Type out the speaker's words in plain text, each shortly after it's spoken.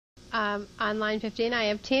On line 15, I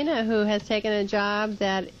have Tina, who has taken a job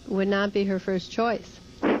that would not be her first choice.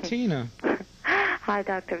 Tina. Hi,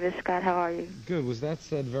 Dr. Viscott. How are you? Good. Was that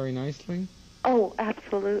said very nicely? Oh,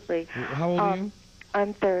 absolutely. How old are you?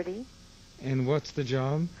 I'm 30. And what's the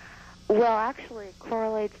job? Well, actually, it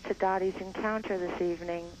correlates to Dottie's encounter this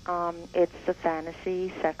evening. It's the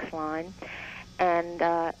fantasy sex line. And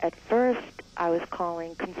at first, I was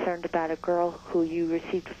calling concerned about a girl who you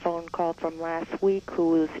received a phone call from last week who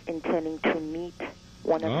was intending to meet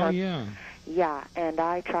one of her. Oh, yeah. Yeah, and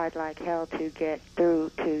I tried like hell to get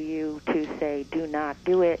through to you to say, do not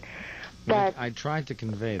do it. But I tried to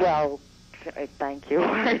convey that. Well, thank you.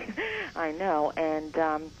 I know. And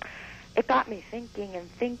it got me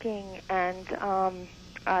thinking, and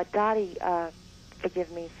Dottie,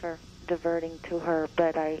 forgive me for diverting to her,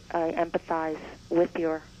 but I empathize with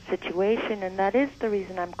your situation, and that is the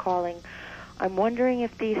reason I'm calling. I'm wondering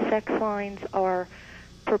if these sex lines are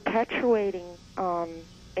perpetuating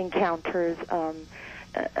encounters.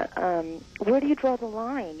 Where do you draw the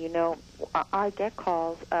line? You know, I get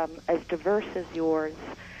calls as diverse as yours,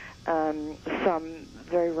 some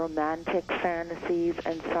very romantic fantasies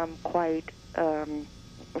and some quite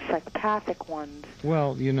psychopathic ones.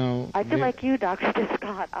 Well, you know, I feel like you, Dr.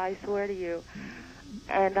 Scott, I swear to you.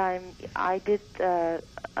 And I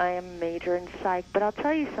am major in psych, but I'll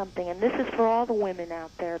tell you something, and this is for all the women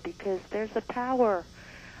out there, because there's a power,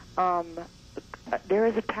 there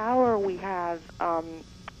is a power we have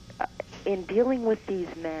in dealing with these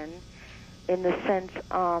men, in the sense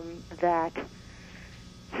that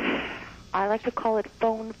I like to call it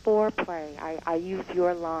phone foreplay. I use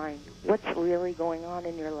your line. What's really going on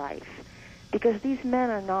in your life? Because these men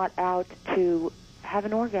are not out to have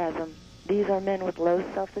an orgasm. These are men with low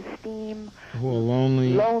self-esteem. Who are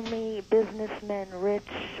lonely. Lonely, businessmen, rich.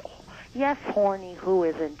 Yes, horny, who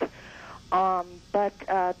isn't? But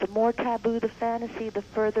the more taboo the fantasy, the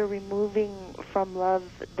further removing from love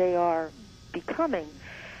they are becoming.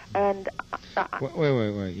 And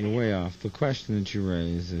wait, you're way off. The question that you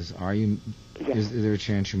raise is, is there a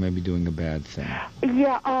chance you may be doing a bad thing?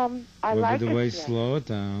 Yeah, I like it. By the way, slow it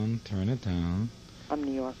down, turn it down. I'm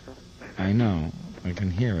New Yorker. I know. I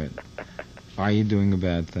can hear it. Are you doing a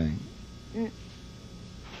bad thing?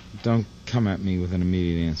 Don't come at me with an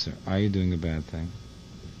immediate answer. Are you doing a bad thing?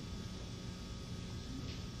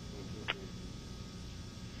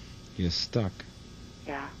 You're stuck.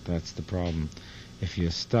 Yeah. That's the problem. If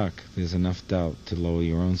you're stuck, there's enough doubt to lower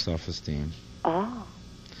your own self-esteem. Oh.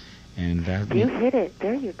 And that you hit it.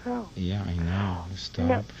 There you go. Yeah, I know. Stop.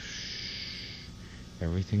 No. Shh.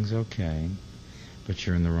 Everything's okay, but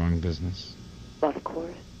you're in the wrong business. Of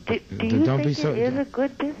course. Do you don't think be so, it is a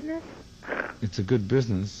good business? It's a good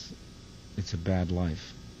business. It's a bad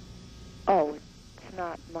life. Oh, it's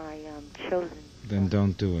not my chosen. Then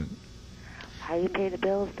don't do it. How do you pay the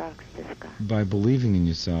bills, Dr. Viscott? By believing in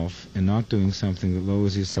yourself and not doing something that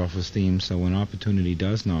lowers your self-esteem, so when opportunity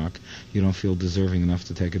does knock, you don't feel deserving enough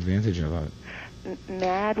to take advantage of it. May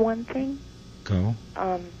I add one thing? Go.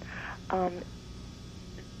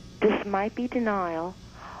 This might be denial.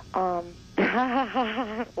 What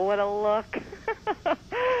a look.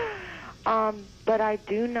 But I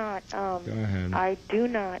do not. Go ahead. I do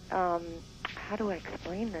not. How do I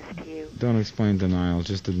explain this to you? Don't explain denial.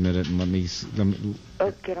 Just admit it and let me.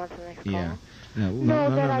 Oh, get on to the next call. Yeah.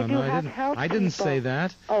 No, I didn't say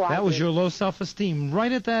that. Oh, that was did. your low self-esteem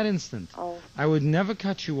right at that instant. Oh. I would never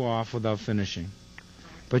cut you off without finishing.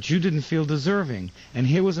 But you didn't feel deserving. And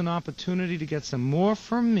here was an opportunity to get some more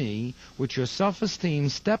from me, which your self-esteem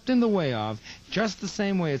stepped in the way of, just the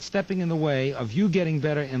same way it's stepping in the way of you getting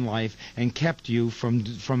better in life and kept you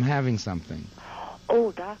from having something.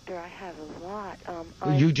 Oh, doctor, I have a lot.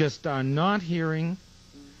 You just are not hearing,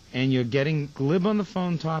 and you're getting glib on the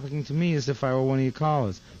phone talking to me as if I were one of your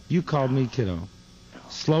callers. You called me, kiddo.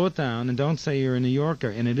 Slow it down, and don't say you're a New Yorker,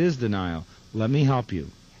 and it is denial. Let me help you.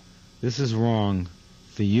 This is wrong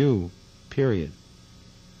for you, period.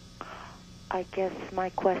 I guess my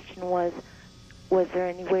question was there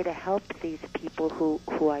any way to help these people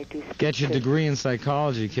who I do speak Get your to? degree in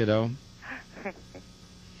psychology, kiddo.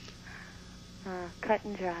 Cut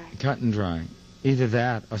and dry. Cut and dry. Either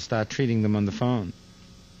that or start treating them on the phone.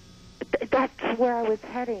 That's where I was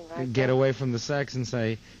heading. Get away from the sex and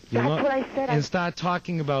say... That's what I said. And start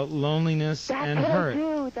talking about loneliness and hurt.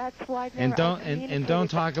 That's what I do. That's why and don't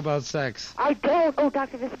talk about sex. I don't. Oh,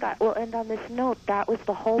 Dr. Viscott. Well, and on this note, that was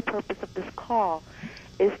the whole purpose of this call,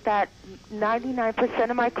 is that 99%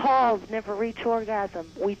 of my calls never reach orgasm.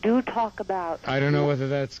 We do talk about... I don't know whether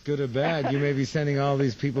that's good or bad. You may be sending all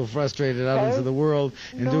these people frustrated out into the world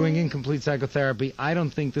and doing incomplete psychotherapy. I don't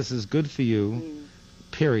think this is good for you.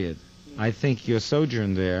 period. I think your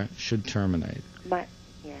sojourn there should terminate.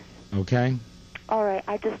 Yes. Okay? All right.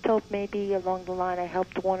 I just hope maybe along the line I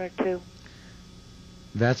helped one or two.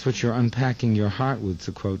 That's what you're unpacking your heart with,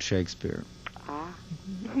 to quote Shakespeare. Ah.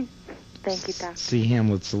 Thank you, Doctor. See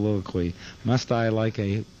Hamlet's soliloquy. Must I, like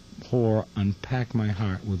a whore, unpack my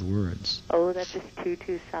heart with words? Oh, that's just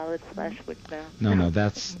too solid flesh would know. No,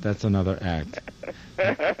 that's another act.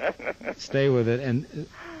 Stay with it, and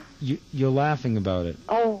you're laughing about it.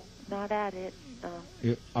 Oh, not at it.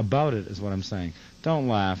 About it is what I'm saying. Don't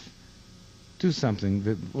laugh. Do something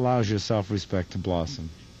that allows your self-respect to blossom.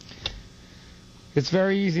 It's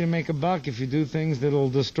very easy to make a buck if you do things that'll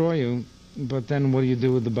destroy you, but then what do you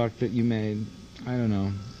do with the buck that you made? I don't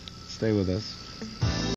know. Stay with us.